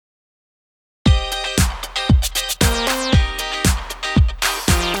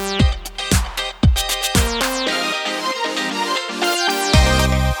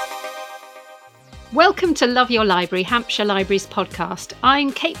Welcome to Love Your Library, Hampshire Libraries podcast.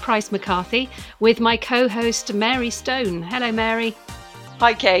 I'm Kate Price McCarthy with my co-host Mary Stone. Hello, Mary.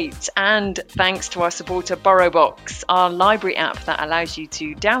 Hi, Kate, and thanks to our supporter BorrowBox, our library app that allows you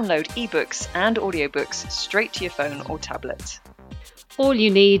to download ebooks and audiobooks straight to your phone or tablet. All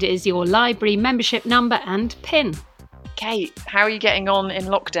you need is your library membership number and PIN. Kate, how are you getting on in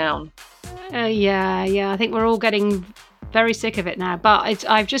lockdown? I think we're all getting very sick of it now, but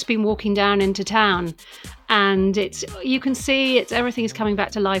I've just been walking down into town and you can see everything's coming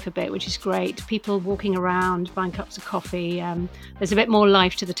back to life a bit, which is great. People walking around, buying cups of coffee. There's a bit more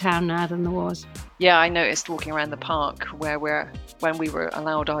life to the town now than there was. Yeah, I noticed walking around the park when we were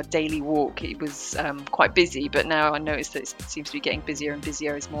allowed our daily walk, it was quite busy, but now I noticed that it seems to be getting busier and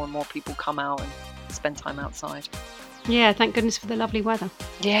busier as more and more people come out and spend time outside. Yeah, thank goodness for the lovely weather.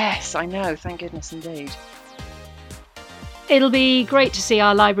 Yes, I know, thank goodness indeed. It'll be great to see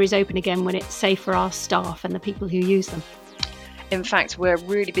our libraries open again when it's safe for our staff and the people who use them. In fact, we're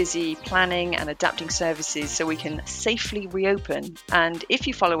really busy planning and adapting services so we can safely reopen. And if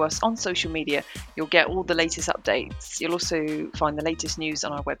you follow us on social media, you'll get all the latest updates. You'll also find the latest news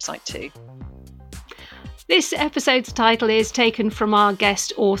on our website too. This episode's title is taken from our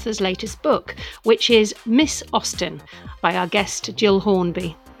guest author's latest book, which is Miss Austen by our guest Jill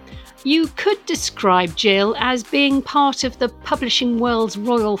Hornby. You could describe Jill as being part of the publishing world's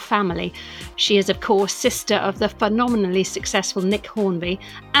royal family. She is, of course, sister of the phenomenally successful Nick Hornby,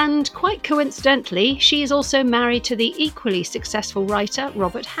 and quite coincidentally, she is also married to the equally successful writer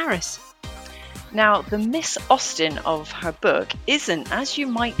Robert Harris. Now, the Miss Austen of her book isn't, as you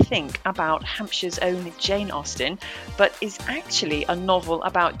might think, about Hampshire's own Jane Austen, but is actually a novel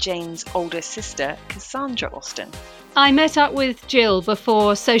about Jane's older sister, Cassandra Austen. I met up with Jill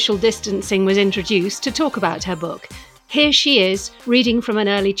before social distancing was introduced to talk about her book. Here she is, reading from an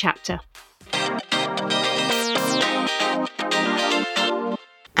early chapter.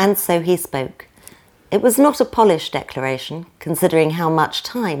 And so he spoke. It was not a polished declaration, considering how much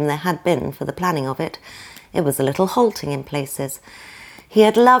time there had been for the planning of it. It was a little halting in places. He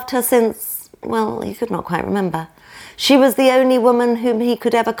had loved her since, well, he could not quite remember. She was the only woman whom he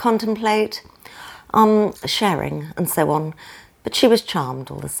could ever contemplate sharing and so on, but she was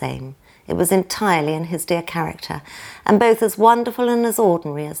charmed all the same. It was entirely in his dear character, and both as wonderful and as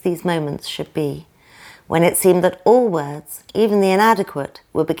ordinary as these moments should be. When it seemed that all words, even the inadequate,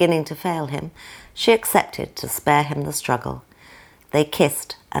 were beginning to fail him, she accepted to spare him the struggle. They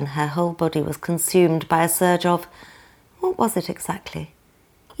kissed, and her whole body was consumed by a surge of, what was it exactly?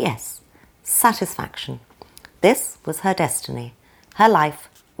 Yes, satisfaction. This was her destiny. Her life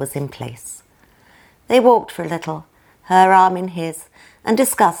was in place. They walked for a little, her arm in his, and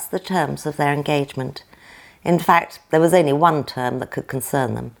discussed the terms of their engagement. In fact, there was only one term that could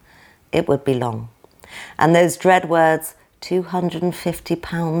concern them. It would be long. And those dread words,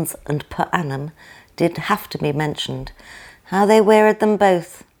 £250 and per annum, did have to be mentioned. How they wearied them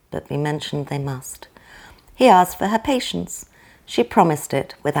both, but be mentioned they must. He asked for her patience. She promised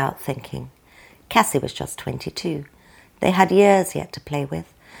it without thinking. Cassie was just 22. They had years yet to play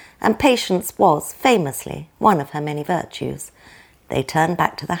with. And patience was, famously, one of her many virtues. They turned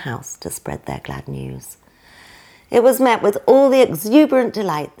back to the house to spread their glad news. It was met with all the exuberant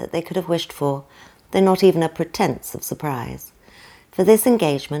delight that they could have wished for, though not even a pretence of surprise. For this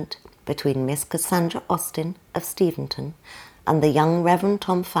engagement between Miss Cassandra Austen of Steventon and the young Reverend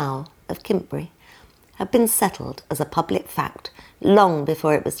Tom Fowle of Kintbury had been settled as a public fact long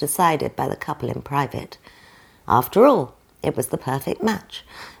before it was decided by the couple in private. After all, it was the perfect match,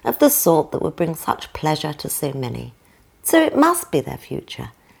 of the sort that would bring such pleasure to so many. So it must be their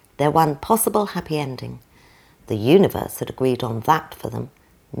future, their one possible happy ending. The universe had agreed on that for them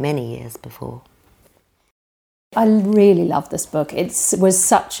many years before. I really love this book. It was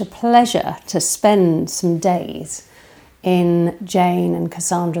such a pleasure to spend some days in Jane and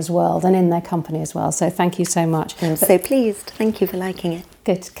Cassandra's world and in their company as well. So thank you so much. I'm so pleased. Thank you for liking it.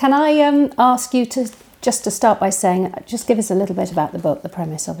 Good. Can I ask you to start by saying, just give us a little bit about the book, the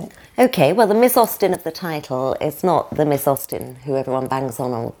premise of it. Okay, well, the Miss Austen of the title is not the Miss Austen who everyone bangs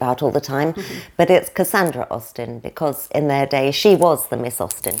on about all the time, but it's Cassandra Austen, because in their day she was the Miss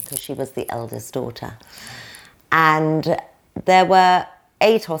Austen, because she was the eldest daughter. And there were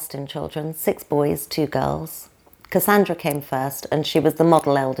 8 Austen children, 6 boys, 2 girls. Cassandra came first, and she was the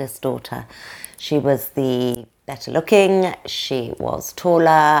model eldest daughter. She was the better looking, she was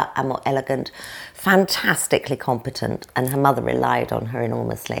taller and more elegant, fantastically competent, and her mother relied on her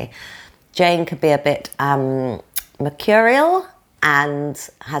enormously. Jane could be a bit mercurial and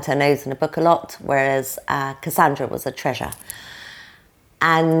had her nose in a book a lot, whereas Cassandra was a treasure.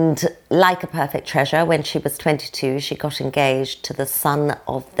 And like a perfect treasure, when she was 22, she got engaged to the son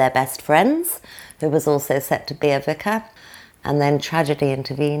of their best friends, who was also set to be a vicar. And then tragedy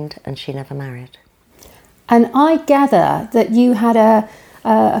intervened and she never married. And I gather that you had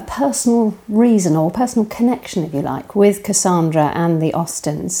a personal reason or personal connection, if you like, with Cassandra and the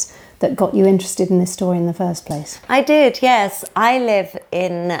Austens that got you interested in this story in the first place. I did, yes. I live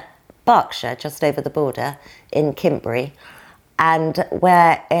in Berkshire, just over the border, in Kintbury, and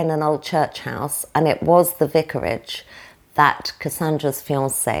we're in an old church house, and it was the vicarage that Cassandra's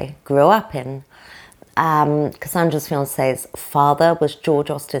fiancé grew up in. Cassandra's fiancé's father was George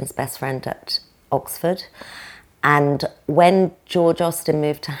Austen's best friend at Oxford, and when George Austen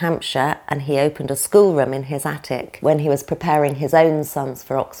moved to Hampshire and he opened a schoolroom in his attic, when he was preparing his own sons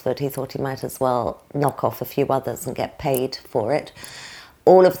for Oxford, he thought he might as well knock off a few others and get paid for it.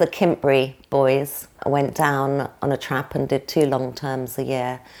 All of the Kintbury boys went down on a trap and did 2 long terms a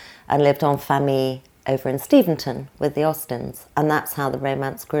year and lived en famille over in Steventon with the Austens, and that's how the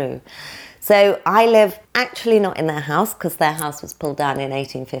romance grew. So I live actually not in their house, because their house was pulled down in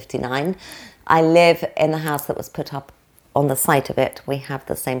 1859. I live in the house that was put up on the site of it. We have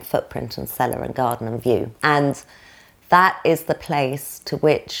the same footprint and cellar and garden and view. And that is the place to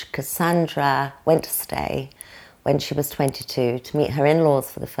which Cassandra went to stay when she was 22, to meet her in-laws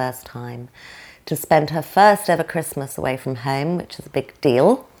for the first time, to spend her first ever Christmas away from home, which is a big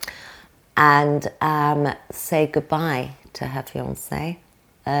deal, and say goodbye to her fiancé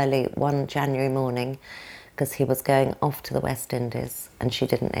early one January morning, because he was going off to the West Indies and she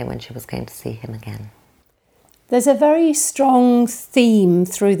didn't know when she was going to see him again. There's a very strong theme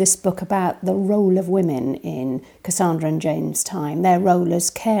through this book about the role of women in Cassandra and Jane's time, their role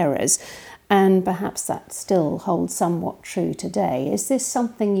as carers, and perhaps that still holds somewhat true today. Is this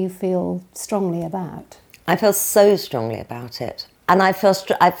something you feel strongly about? I feel so strongly about it, and I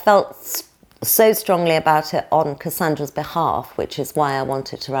felt so strongly about it on Cassandra's behalf, which is why I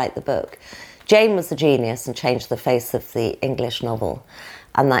wanted to write the book. Jane was a genius and changed the face of the English novel,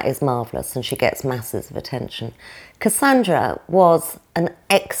 and that is marvellous, and she gets masses of attention. Cassandra was an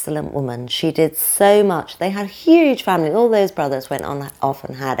excellent woman. She did so much. They had a huge family. All those brothers went off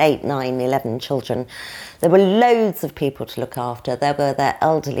and had 8, 9, 11 children. There were loads of people to look after. There were their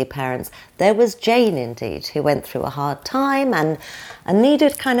elderly parents. There was Jane, indeed, who went through a hard time and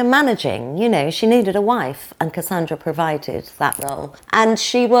needed kind of managing. You know, she needed a wife, and Cassandra provided that role. And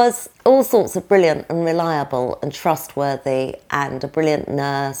she was all sorts of brilliant and reliable and trustworthy, and a brilliant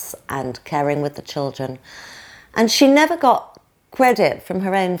nurse and caring with the children. And she never got credit from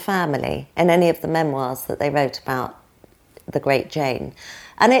her own family in any of the memoirs that they wrote about the great Jane.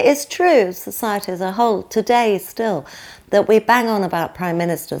 And it is true, society as a whole, today still, that we bang on about prime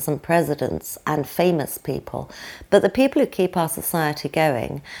ministers and presidents and famous people. But the people who keep our society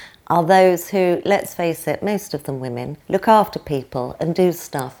going are those who, let's face it, most of them women, look after people and do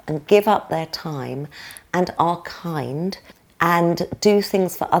stuff and give up their time and are kind and do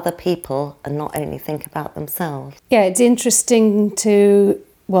things for other people and not only think about themselves. Yeah, it's interesting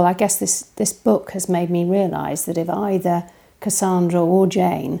I guess this book has made me realise that if either Cassandra or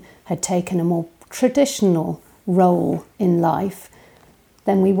Jane had taken a more traditional role in life,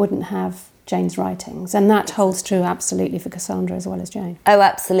 then we wouldn't have Jane's writings. And that holds true absolutely for Cassandra as well as Jane. Oh,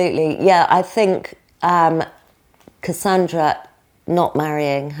 absolutely. Yeah, I think Cassandra not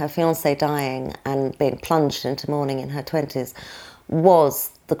marrying, her fiancé dying and being plunged into mourning in her 20s was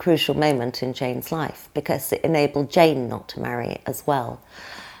the crucial moment in Jane's life, because it enabled Jane not to marry as well,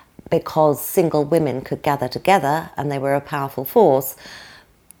 because single women could gather together and they were a powerful force.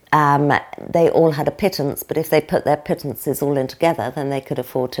 They all had a pittance, but if they put their pittances all in together, then they could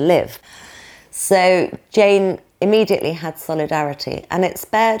afford to live. So Jane immediately had solidarity, and it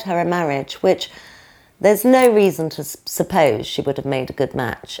spared her a marriage which there's no reason to suppose she would have made a good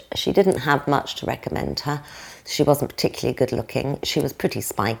match. She didn't have much to recommend her. She wasn't particularly good looking. She was pretty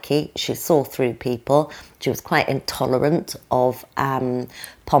spiky. She saw through people. She was quite intolerant of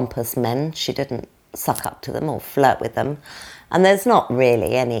pompous men. She didn't suck up to them or flirt with them. And there's not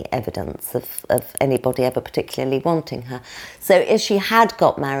really any evidence of anybody ever particularly wanting her. So if she had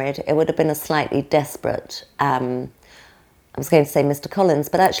got married, it would have been a slightly desperate I was going to say Mr. Collins,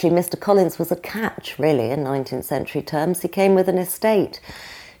 but actually Mr. Collins was a catch, really, in 19th century terms. He came with an estate.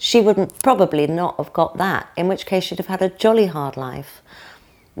 She would probably not have got that, in which case she'd have had a jolly hard life.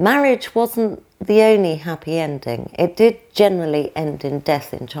 Marriage wasn't the only happy ending. It did generally end in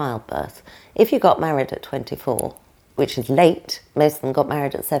death in childbirth. If you got married at 24, which is late, most of them got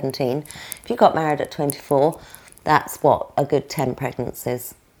married at 17. If you got married at 24, that's a good 10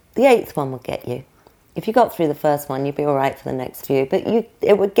 pregnancies. The 8th one would get you. If you got through the first one, you'd be all right for the next few, but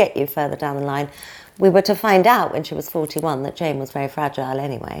it would get you further down the line. We were to find out when she was 41 that Jane was very fragile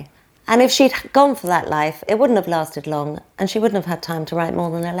anyway. And if she'd gone for that life, it wouldn't have lasted long, and she wouldn't have had time to write more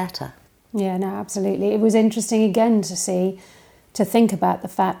than a letter. Yeah, no, absolutely. It was interesting again to think about the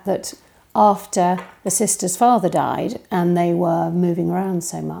fact that after the sister's father died and they were moving around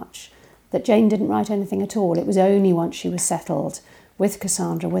so much, that Jane didn't write anything at all. It was only once she was settled with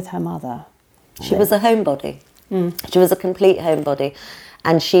Cassandra, with her mother. She was a homebody. She was a complete homebody,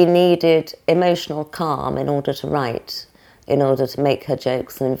 and she needed emotional calm in order to write, in order to make her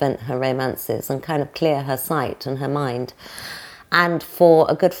jokes and invent her romances and kind of clear her sight and her mind. And for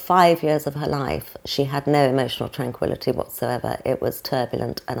a good 5 years of her life, she had no emotional tranquility whatsoever. It was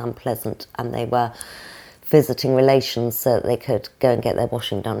turbulent and unpleasant, and they were visiting relations so that they could go and get their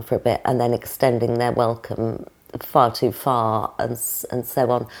washing done for a bit, and then extending their welcome far too far, and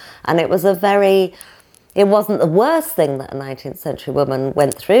so on. And it wasn't the worst thing that a 19th century woman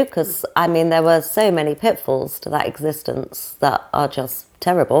went through, because, I mean, there were so many pitfalls to that existence that are just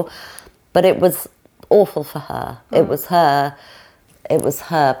terrible, but it was awful for her. It was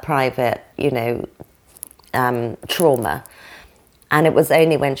her private, trauma. And it was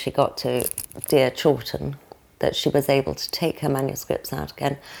only when she got to Dear Chawton that she was able to take her manuscripts out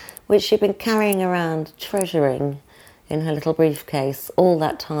again, which she'd been carrying around, treasuring in her little briefcase all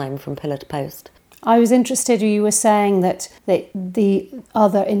that time from pillar to post. I was interested, you were saying that the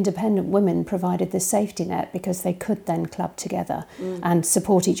other independent women provided this safety net because they could then club together and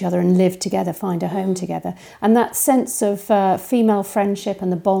support each other and live together, find a home together. And that sense of female friendship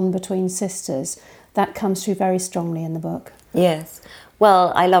and the bond between sisters, that comes through very strongly in the book. Yes.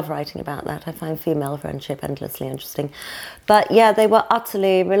 Well, I love writing about that. I find female friendship endlessly interesting. But yeah, they were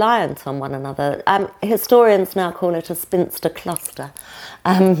utterly reliant on one another. Historians now call it a spinster cluster.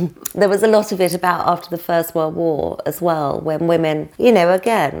 There was a lot of it about after the First World War as well, when women,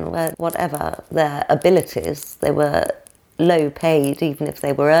 again, whatever their abilities, they were low paid even if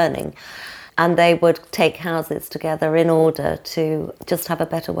they were earning. And they would take houses together in order to just have a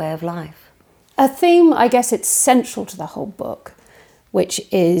better way of life. A theme, I guess it's central to the whole book, which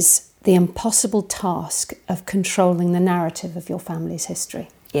is the impossible task of controlling the narrative of your family's history.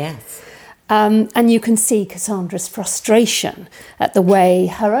 Yes. And you can see Cassandra's frustration at the way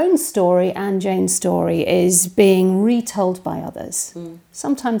her own story and Jane's story is being retold by others,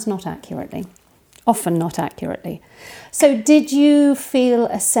 sometimes not accurately, often not accurately. So did you feel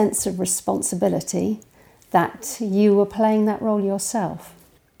a sense of responsibility that you were playing that role yourself?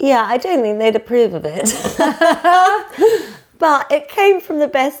 Yeah, I don't think they'd approve of it. But it came from the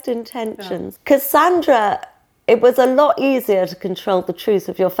best intentions. Yeah. Cassandra, it was a lot easier to control the truth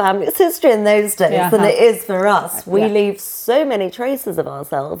of your family's history in those days than it is for us. We leave so many traces of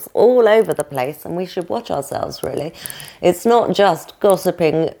ourselves all over the place, and we should watch ourselves, really. It's not just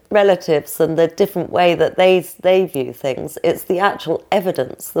gossiping relatives and the different way that they view things. It's the actual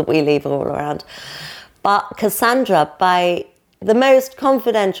evidence that we leave all around. But Cassandra, by the most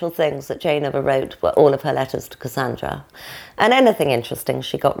confidential things that Jane ever wrote were all of her letters to Cassandra. And anything interesting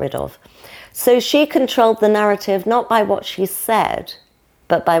she got rid of. So she controlled the narrative not by what she said,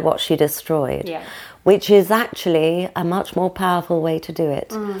 but by what she destroyed, which is actually a much more powerful way to do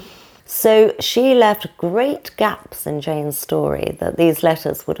it. So she left great gaps in Jane's story that these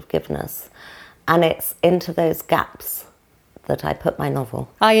letters would have given us. And it's into those gaps that I put my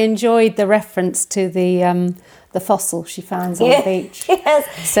novel. I enjoyed the reference to the fossil she finds on the beach,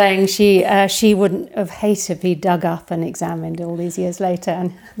 saying she wouldn't have hated to be dug up and examined all these years later,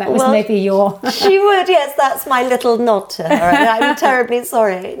 and that was maybe your... She would, yes, that's my little nod to her, and I'm terribly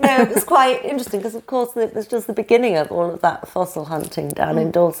sorry. No, it was quite interesting, because of course it was just the beginning of all of that fossil hunting down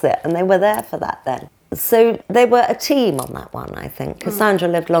in Dorset, and they were there for that then. So they were a team on that one, I think. Cassandra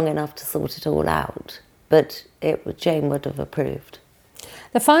lived long enough to sort it all out, but Jane would have approved.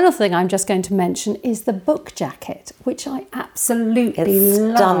 The final thing I'm just going to mention is the book jacket, which I absolutely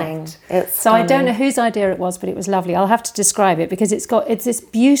loved. Stunning. It's stunning. I don't know whose idea it was, but it was lovely. I'll have to describe it because it's this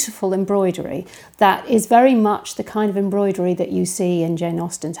beautiful embroidery that is very much the kind of embroidery that you see in Jane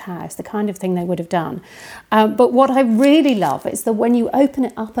Austen's house, the kind of thing they would have done. But what I really love is that when you open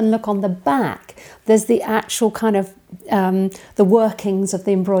it up and look on the back, there's the actual kind of the workings of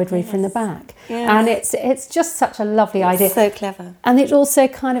the embroidery from the back. And it's just such a lovely idea. So clever. And it also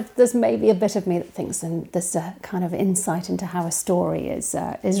kind of, there's maybe a bit of me that thinks there's a kind of insight into how a story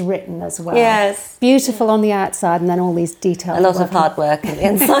is written as well. Yes. Beautiful on the outside and then all these details. A lot of hard work on the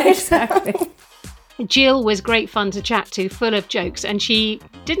inside. Exactly. Jill was great fun to chat to, full of jokes, and she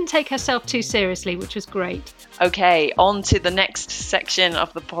didn't take herself too seriously, which was great. Okay, on to the next section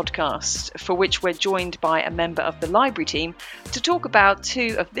of the podcast, for which we're joined by a member of the library team to talk about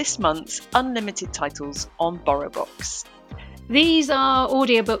 2 of this month's unlimited titles on BorrowBox. These are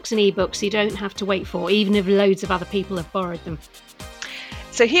audiobooks and ebooks you don't have to wait for, even if loads of other people have borrowed them.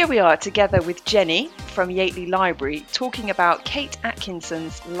 So here we are together with Jenny from Yateley Library talking about Kate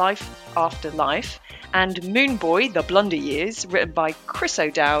Atkinson's Life After Life and Moonboy, The Blunder Years, written by Chris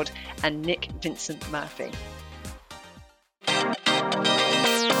O'Dowd and Nick Vincent Murphy.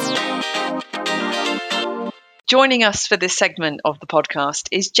 Joining us for this segment of the podcast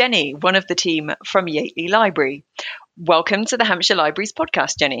is Jenny, one of the team from Yateley Library. Welcome to the Hampshire Libraries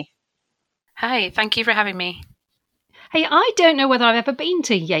podcast, Jenny. Hi, thank you for having me. Hey, I don't know whether I've ever been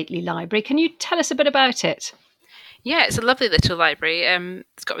to Yateley Library. Can you tell us a bit about it? Yeah, it's a lovely little library.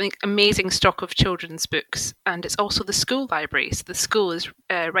 It's got an amazing stock of children's books, and it's also the school library. So the school is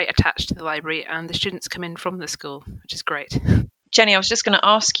right attached to the library, and the students come in from the school, which is great. Jenny, I was just going to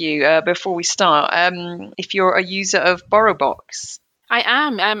ask you before we start if you're a user of BorrowBox. I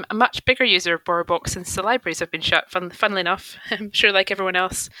am. I'm a much bigger user of BorrowBox since the libraries have been shut, funnily enough. I'm sure like everyone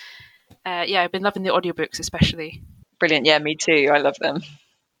else. I've been loving the audiobooks especially. Brilliant. Yeah, me too. I love them.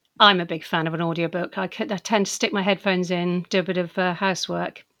 I'm a big fan of an audiobook. I tend to stick my headphones in, do a bit of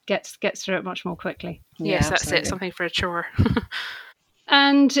housework, gets through it much more quickly. Yes, Yeah, that's absolutely. it. Something for a chore.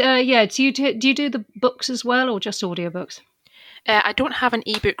 And do you do the books as well, or just audiobooks? I don't have an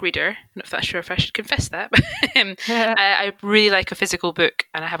ebook reader. I'm not sure if I should confess that. But I really like a physical book,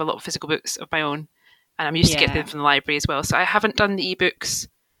 and I have a lot of physical books of my own, and I'm used to getting them from the library as well. So I haven't done the ebooks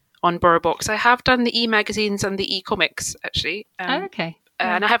on BorrowBox. I have done the e-magazines and the e-comics, actually. Okay.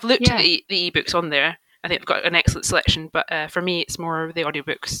 And I have looked at the ebooks on there. I think I've got an excellent selection, but for me, it's more the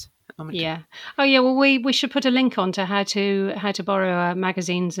audiobooks at the moment. Yeah. Oh, yeah. Well, we should put a link on to how to borrow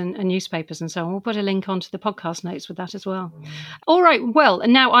magazines and newspapers and so on. We'll put a link onto the podcast notes with that as well. All right. Well,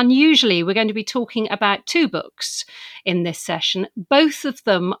 now, unusually, we're going to be talking about 2 books in this session. Both of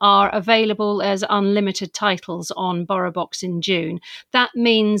them are available as unlimited titles on BorrowBox in June. That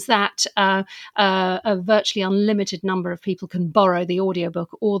means that a virtually unlimited number of people can borrow the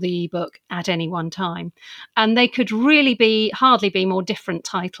audiobook or the ebook at any one time. And they could really hardly be more different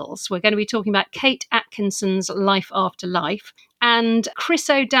titles. We're going to be talking about Kate Atkinson's Life After Life and Chris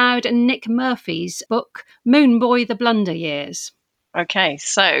O'Dowd and Nick Murphy's book, Moonboy, The Blunder Years. Okay,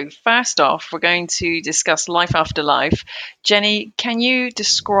 so first off, we're going to discuss Life After Life. Jenny, can you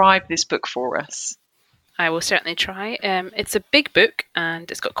describe this book for us? I will certainly try. It's a big book, and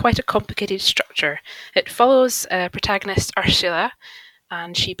it's got quite a complicated structure. It follows protagonist Ursula,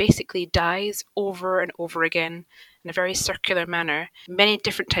 and she basically dies over and over again in a very circular manner. Many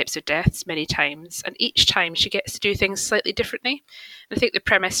different types of deaths, many times, and each time she gets to do things slightly differently. And I think the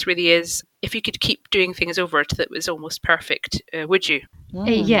premise really is, if you could keep doing things over till it was almost perfect, would you?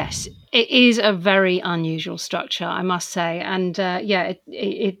 Yes, it is a very unusual structure, I must say. And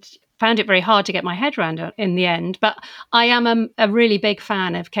it found it very hard to get my head around in the end. But I am a really big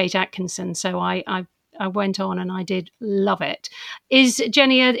fan of Kate Atkinson, so I went on and I did love it. Is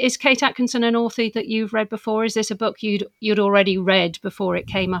Kate Atkinson an author that you've read before? Is this a book you'd already read before it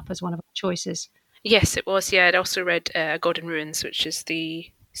came up as one of our choices? Yes, it was. Yeah, I'd also read God in Ruins, which is the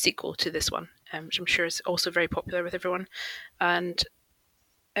sequel to this one, which I'm sure is also very popular with everyone. And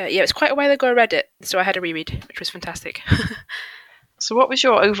it was quite a while ago I read it, so I had a reread, which was fantastic. So what was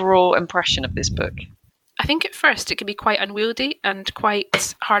your overall impression of this book? I think at first it can be quite unwieldy and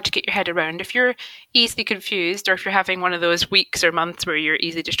quite hard to get your head around. If you're easily confused, or if you're having one of those weeks or months where you're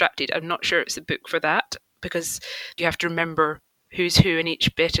easily distracted, I'm not sure it's a book for that, because you have to remember who's who in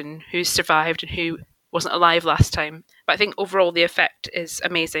each bit and who's survived and who wasn't alive last time. But I think overall the effect is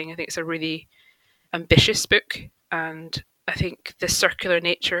amazing. I think it's a really ambitious book, and I think the circular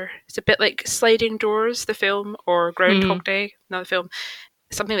nature, it's a bit like Sliding Doors, the film, or Groundhog Day, another film.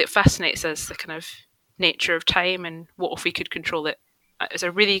 Something that fascinates us, the kind of nature of time and what if we could control it. It's a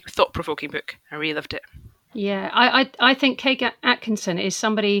really thought-provoking book. I really loved it. Yeah, I think Kate Atkinson is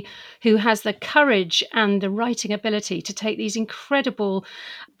somebody who has the courage and the writing ability to take these incredible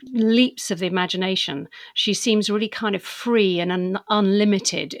leaps of the imagination. She seems really kind of free and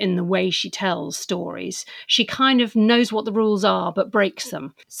unlimited in the way she tells stories. She kind of knows what the rules are but breaks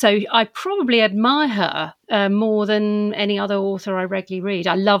them. So I probably admire her more than any other author I regularly read.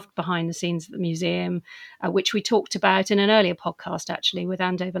 I loved Behind the Scenes at the Museum, which we talked about in an earlier podcast actually with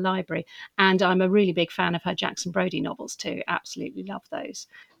Andover Library, and I'm a really big fan of her Jackson Brodie novels too. Absolutely love those.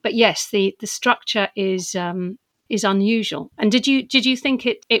 But yes, the structure is unusual. And did you think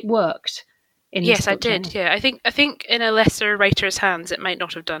it worked? in Yes, this I book, did. Jenny? Yeah, I think in a lesser writer's hands, it might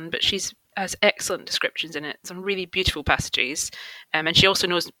not have done, but she's has excellent descriptions in it. Some really beautiful passages, and she also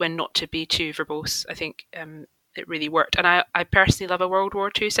knows when not to be too verbose. I think it really worked, and I personally love a World War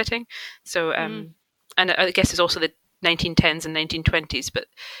II setting. So, and I guess there's also the 1910s and 1920s, but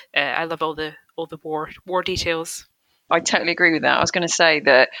I love all the war details. I totally agree with that. I was going to say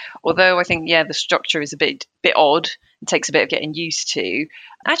that although I think, the structure is a bit odd, it takes a bit of getting used to.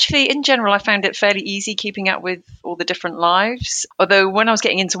 Actually, in general, I found it fairly easy keeping up with all the different lives. Although when I was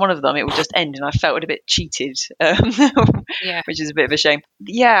getting into one of them, it would just end and I felt a bit cheated, Yeah. which is a bit of a shame.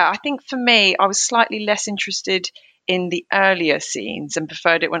 Yeah, I think for me, I was slightly less interested in the earlier scenes and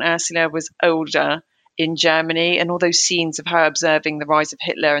preferred it when Ursula was older in Germany. And all those scenes of her observing the rise of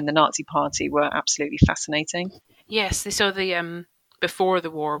Hitler and the Nazi Party were absolutely fascinating. Yes, they saw the before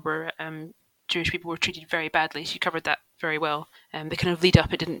the war where Jewish people were treated very badly. She covered that very well. The kind of lead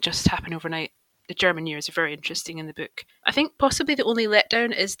up, it didn't just happen overnight. The German years are very interesting in the book. I think possibly the only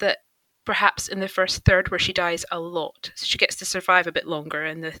letdown is that perhaps in the first third where she dies a lot, so she gets to survive a bit longer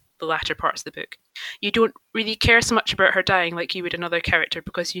in the latter parts of the book. You don't really care so much about her dying like you would another character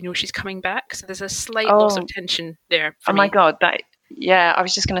because you know she's coming back. So there's a slight loss of tension there for me. My God, I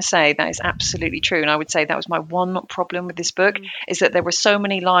was just going to say that is absolutely true. And I would say that was my one problem with this book, is that there were so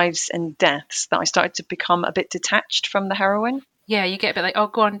many lives and deaths that I started to become a bit detached from the heroine. Yeah, you get a bit like, oh,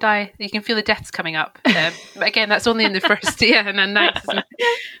 go on, die. You can feel the deaths coming up. But again, that's only in the first, and then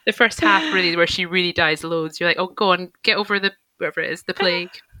the first half, really, where she really dies loads. You're like, oh, go on, get over the, whatever it is, the plague,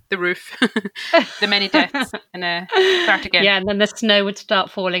 the roof, the many deaths, and start again. Yeah, and then the snow would start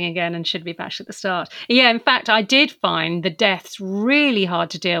falling again and should be back at the start. Yeah, in fact, I did find the deaths really hard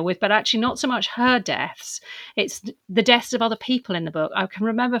to deal with, but actually not so much her deaths. It's the deaths of other people in the book. I can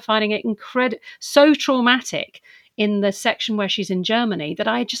remember finding it so traumatic in the section where she's in Germany that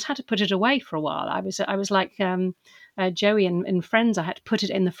I just had to put it away for a while. I was like Joey and Friends. I had to put it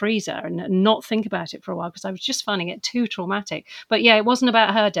in the freezer and not think about it for a while because I was just finding it too traumatic. But yeah, it wasn't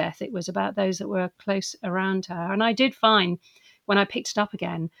about her death. It was about those that were close around her. And I did find when I picked it up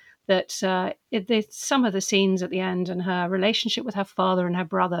again that some of the scenes at the end and her relationship with her father and her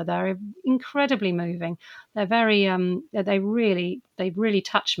brother, they're incredibly moving. They're very, they really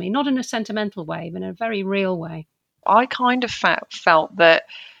touch me, not in a sentimental way, but in a very real way. I kind of felt that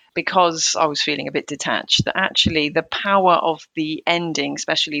because I was feeling a bit detached, that actually the power of the ending,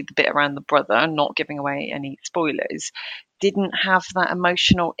 especially the bit around the brother, not giving away any spoilers, didn't have that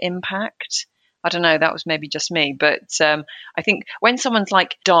emotional impact. I don't know, that was maybe just me, but I think when someone's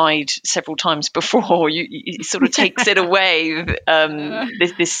like died several times before, it sort of takes it away,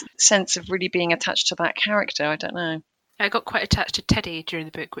 this sense of really being attached to that character. I don't know. I got quite attached to Teddy during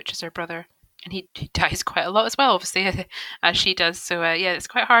the book, which is her brother. And he dies quite a lot as well, obviously, as she does. So it's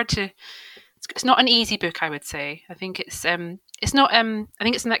quite hard to. It's not an easy book, I would say. I think it's not. I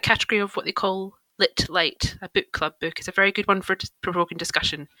think it's in that category of what they call lit light, a book club book. It's a very good one for provoking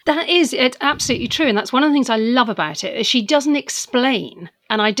discussion. That is, it's absolutely true, and that's one of the things I love about it. Is she doesn't explain,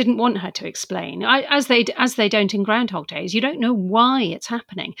 and I didn't want her to explain, as they don't in Groundhog Days. You don't know why it's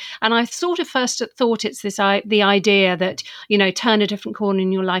happening, and I sort of first thought it's the idea that turn a different corner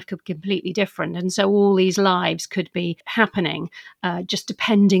in your life could be completely different, and so all these lives could be happening just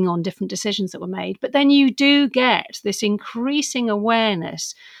depending on different decisions that were made. But then you do get this increasing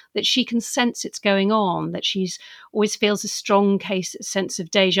awareness that she can sense it's going on, that she's always feels a strong sense of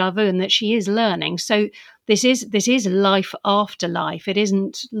deja vu, and that she is learning. So this is life after life. It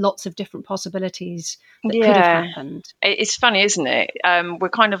isn't lots of different possibilities that could have happened. It's funny, isn't it? We're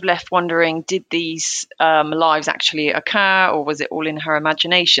kind of left wondering, did these lives actually occur, or was it all in her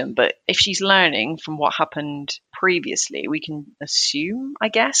imagination? But if she's learning from what happened previously, we can assume, I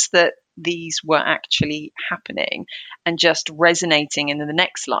guess, that these were actually happening and just resonating in the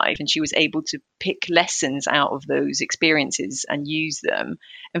next life, and she was able to pick lessons out of those experiences and use them,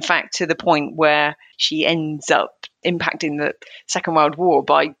 in fact, to the point where she ends up impacting the Second World War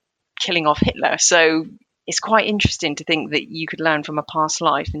by killing off Hitler. So it's quite interesting to think that you could learn from a past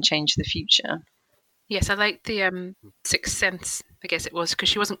life and change the future. Yes, I like the Sixth Sense, I guess it was, because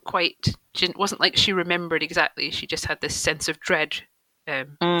she wasn't wasn't like she remembered exactly. She just had this sense of dread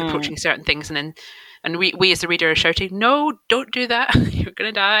approaching certain things, and we as the reader are shouting, "No, don't do that! You're going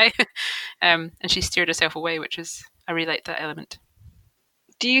to die!" And she steered herself away, I really like that element.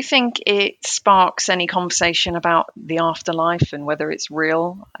 Do you think it sparks any conversation about the afterlife and whether it's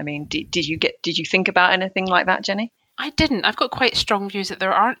real? I mean, did you think about anything like that, Jenny? I didn't. I've got quite strong views that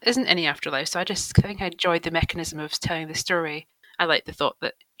there isn't any afterlife, so I think I enjoyed the mechanism of telling the story. I like the thought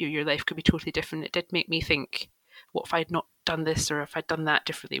that your life could be totally different. It did make me think, what if I'd not done this, or if I'd done that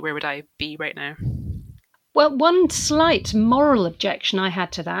differently, where would I be right now? Well, one slight moral objection I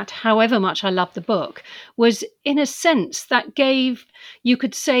had to that, however much I loved the book, was in a sense that you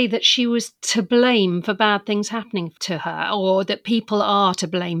could say that she was to blame for bad things happening to her, or that people are to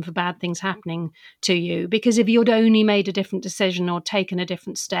blame for bad things happening to you. Because if you'd only made a different decision or taken a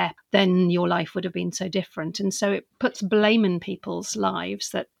different step, then your life would have been so different. And so it puts blame in people's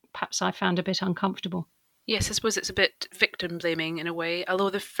lives that perhaps I found a bit uncomfortable. Yes, I suppose it's a bit victim blaming in a way.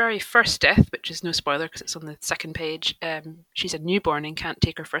 Although the very first death, which is no spoiler because it's on the second page, she's a newborn and can't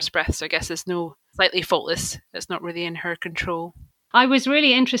take her first breath. So I guess it's slightly faultless. It's not really in her control. I was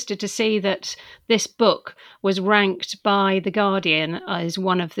really interested to see that this book was ranked by The Guardian as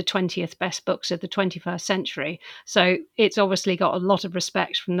one of the 20th best books of the 21st century. So it's obviously got a lot of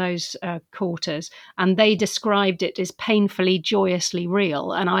respect from those quarters. And they described it as painfully, joyously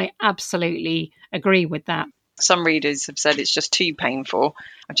real. And I absolutely agree with that. Some readers have said it's just too painful.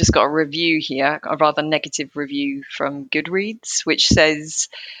 I've just got a review here, a rather negative review from Goodreads, which says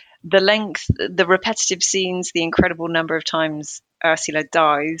the length, the repetitive scenes, the incredible number of times Ursula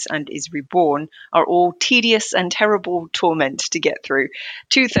dies and is reborn are all tedious and terrible torment to get through.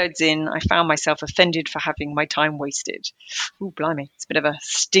 2/3 in, I found myself offended for having my time wasted. Ooh, blimey. It's a bit of a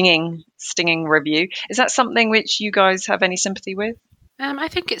stinging review. Is that something which you guys have any sympathy with? I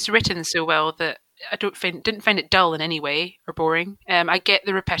think it's written so well that I didn't find it dull in any way or boring. I get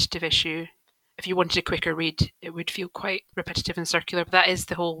the repetitive issue. If you wanted a quicker read, it would feel quite repetitive and circular, but that is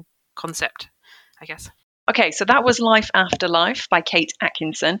the whole concept, I guess. Okay, so that was Life After Life by Kate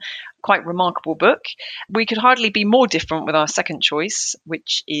Atkinson. Quite remarkable book. We could hardly be more different with our second choice,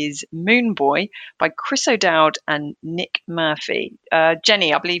 which is Moon Boy by Chris O'Dowd and Nick Murphy.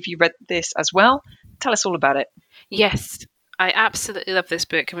 Jenny, I believe you read this as well. Tell us all about it. Yes, I absolutely love this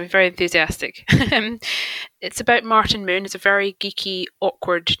book. I'm very enthusiastic. It's about Martin Moon. He's a very geeky,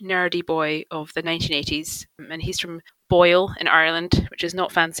 awkward, nerdy boy of the 1980s. And he's from Boyle in Ireland, which is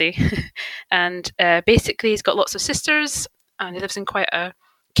not fancy. And basically he's got lots of sisters and he lives in quite a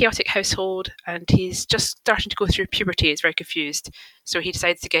chaotic household, and he's just starting to go through puberty. He's very confused. So he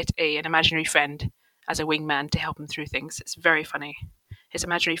decides to get an imaginary friend as a wingman to help him through things. It's very funny. His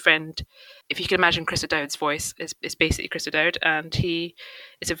imaginary friend, if you can imagine Chris O'Dowd's voice, is basically Chris O'Dowd, and he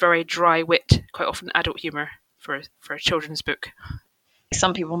is a very dry wit, quite often adult humour for a children's book.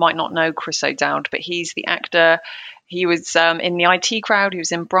 Some people might not know Chris O'Dowd, but he's the actor. He was in the IT Crowd. He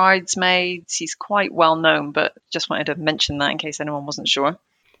was in Bridesmaids. He's quite well known, but just wanted to mention that in case anyone wasn't sure.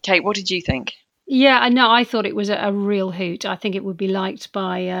 Kate, what did you think? Yeah, I know. I thought it was a real hoot. I think it would be liked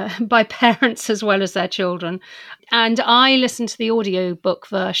by parents as well as their children. And I listened to the audiobook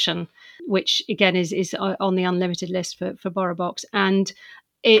version, which again is on the unlimited list for BorrowBox. And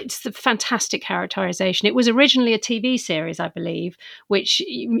it's the fantastic characterization. It was originally a TV series, I believe, which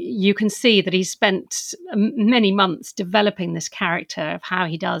you can see that he spent many months developing this character of how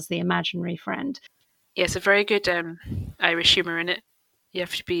he does the imaginary friend. Yes, a very good Irish humour in it. You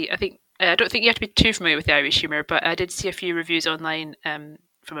have to be, I don't think you have to be too familiar with the Irish humour, but I did see a few reviews online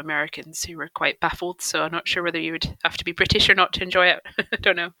from Americans who were quite baffled, so I'm not sure whether you would have to be British or not to enjoy it. I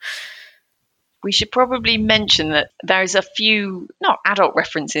don't know. We should probably mention that there's a few, not adult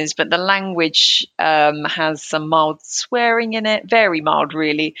references, but the language has some mild swearing in it, very mild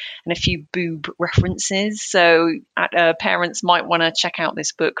really, and a few boob references. So parents might want to check out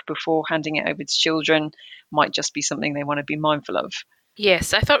this book before handing it over to children. Might just be something they want to be mindful of.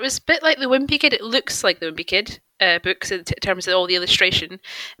 Yes, I thought it was a bit like The Wimpy Kid. It looks like The Wimpy Kid books in terms of all the illustration,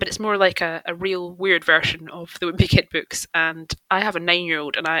 but it's more like a real weird version of The Wimpy Kid books. And I have a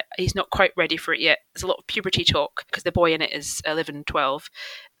 9-year-old and he's not quite ready for it yet. There's a lot of puberty talk because the boy in it is 11, 12,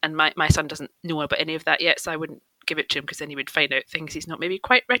 and my son doesn't know about any of that yet, so I wouldn't give it to him because then he would find out things he's not maybe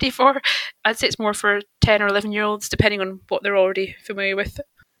quite ready for. I'd say it's more for 10 or 11-year-olds, depending on what they're already familiar with.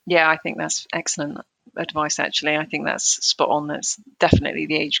 Yeah, I think that's excellent advice, actually. I think that's spot on. That's definitely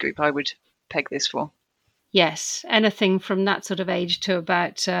the age group I would peg this for. Yes, anything from that sort of age to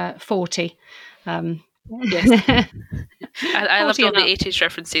about 40. Yes, I loved all the 80s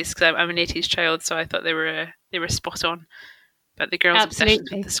references because I'm an 80s child, so I thought they were spot on. But the girl's obsession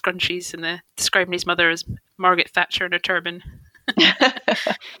with the scrunchies and describing his mother as Margaret Thatcher in a turban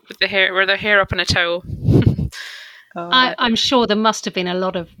with their hair up in a towel. I'm sure there must have been a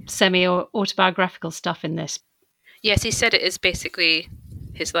lot of semi-autobiographical stuff in this. Yes, he said it is basically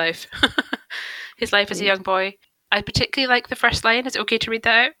his life. His life as a young boy. I particularly like the first line. Is it okay to read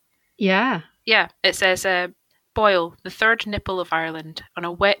that out? Yeah. Yeah, it says, Boyle, the third nipple of Ireland, on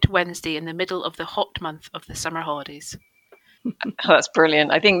a wet Wednesday in the middle of the hot month of the summer holidays. Oh, that's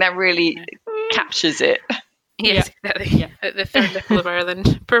brilliant. I think that really captures it. Yes, exactly. Yeah. At the third nipple of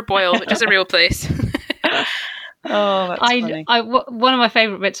Ireland. Poor Boyle, which is a real place. Oh, that's funny. One of my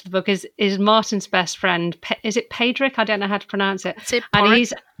favourite bits of the book is Martin's best friend. Is it Pedrick? I don't know how to pronounce it. Say and Porrick.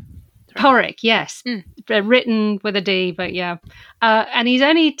 he's Porrick, yes, written with a D, but yeah. And he's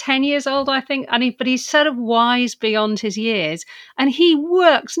only 10 years old, I think. But he's sort of wise beyond his years, and he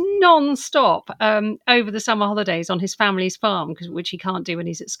works non-stop over the summer holidays on his family's farm, which he can't do when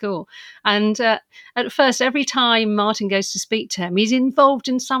he's at school. And at first, every time Martin goes to speak to him, he's involved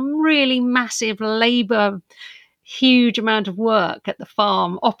in some really massive labour. Huge amount of work at the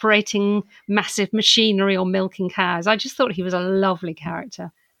farm, operating massive machinery or milking cows. I just thought he was a lovely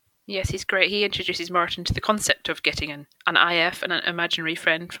character. Yes, he's great. He introduces Martin to the concept of getting an IF, an imaginary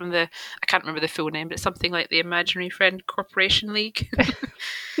friend from I can't remember the full name, but it's something like the Imaginary Friend Corporation League.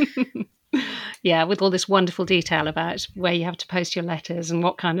 Yeah, with all this wonderful detail about where you have to post your letters and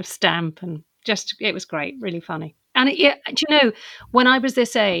what kind of stamp, and it was great, really funny. And do you know, when I was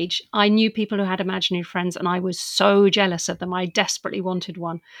this age, I knew people who had imaginary friends, and I was so jealous of them. I desperately wanted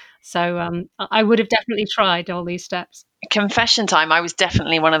one. So I would have definitely tried all these steps. Confession time. I was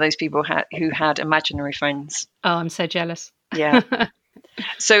definitely one of those people who had imaginary friends. Oh, I'm so jealous. Yeah.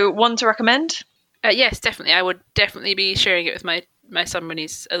 So one to recommend? Yes, definitely. I would definitely be sharing it with my son when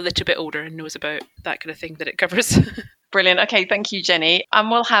he's a little bit older and knows about that kind of thing that it covers. Brilliant. Okay, thank you, Jenny.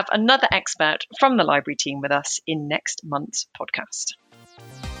 And we'll have another expert from the library team with us in next month's podcast.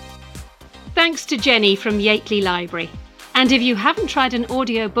 Thanks to Jenny from Yateley Library. And if you haven't tried an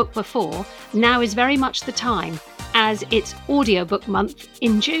audiobook before, now is very much the time, as it's audiobook month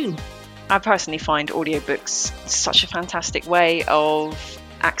in June. I personally find audiobooks such a fantastic way of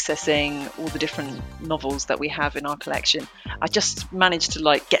accessing all the different novels that we have in our collection. I just managed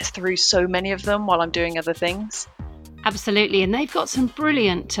to get through so many of them while I'm doing other things. Absolutely, and they've got some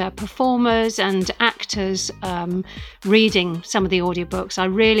brilliant performers and actors reading some of the audiobooks.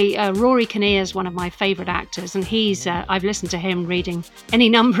 Rory Kinnear is one of my favourite actors, and I've listened to him reading any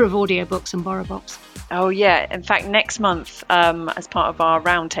number of audiobooks on BorrowBox. Oh yeah, in fact next month, as part of our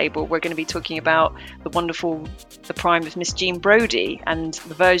roundtable, we're going to be talking about The Prime of Miss Jean Brodie, and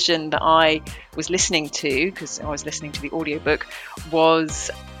the version that I was listening to, because I was listening to the audiobook,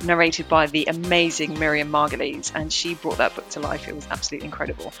 was narrated by the amazing Miriam Margolyes, and she brought that book to life. It was absolutely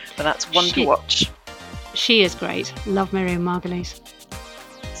incredible. But that's one to watch. She is great. Love Miriam Margolyes.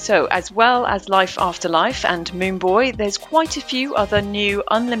 So, as well as Life After Life and Moon Boy, there's quite a few other new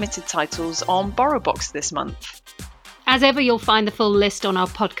unlimited titles on BorrowBox this month. As ever, you'll find the full list on our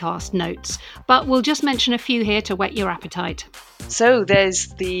podcast notes, but we'll just mention a few here to whet your appetite. So there's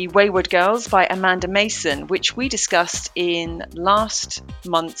The Wayward Girls by Amanda Mason, which we discussed in last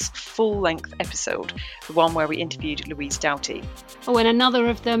month's full-length episode, the one where we interviewed Louise Doughty. Oh, and another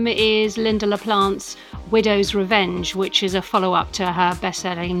of them is Linda LaPlante's Widow's Revenge, which is a follow-up to her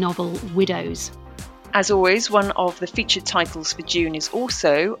best-selling novel Widows. As always, one of the featured titles for June is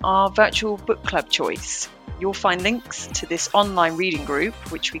also our virtual book club choice. You'll find links to this online reading group,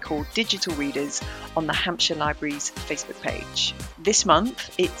 which we call Digital Readers, on the Hampshire Library's Facebook page. This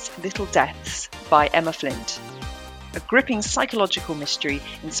month, it's Little Deaths by Emma Flint, a gripping psychological mystery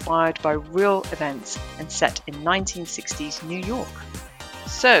inspired by real events and set in 1960s New York.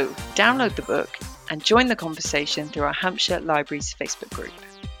 So, download the book and join the conversation through our Hampshire Library's Facebook group.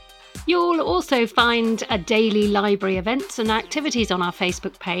 You'll also find daily library events and activities on our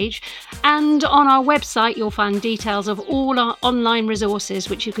Facebook page, and on our website you'll find details of all our online resources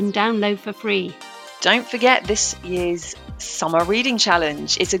which you can download for free. Don't forget this year's Summer Reading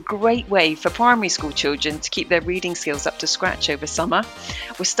Challenge. It's a great way for primary school children to keep their reading skills up to scratch over summer.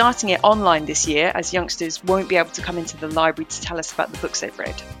 We're starting it online this year, as youngsters won't be able to come into the library to tell us about the books they've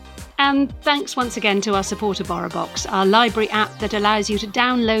read. And thanks once again to our supporter BorrowBox, our library app that allows you to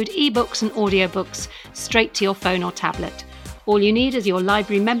download ebooks and audiobooks straight to your phone or tablet. All you need is your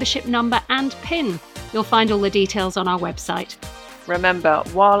library membership number and PIN. You'll find all the details on our website. Remember,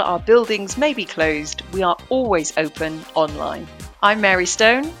 while our buildings may be closed, we are always open online. I'm Mary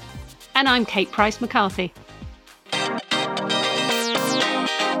Stone. And I'm Kate Price McCarthy.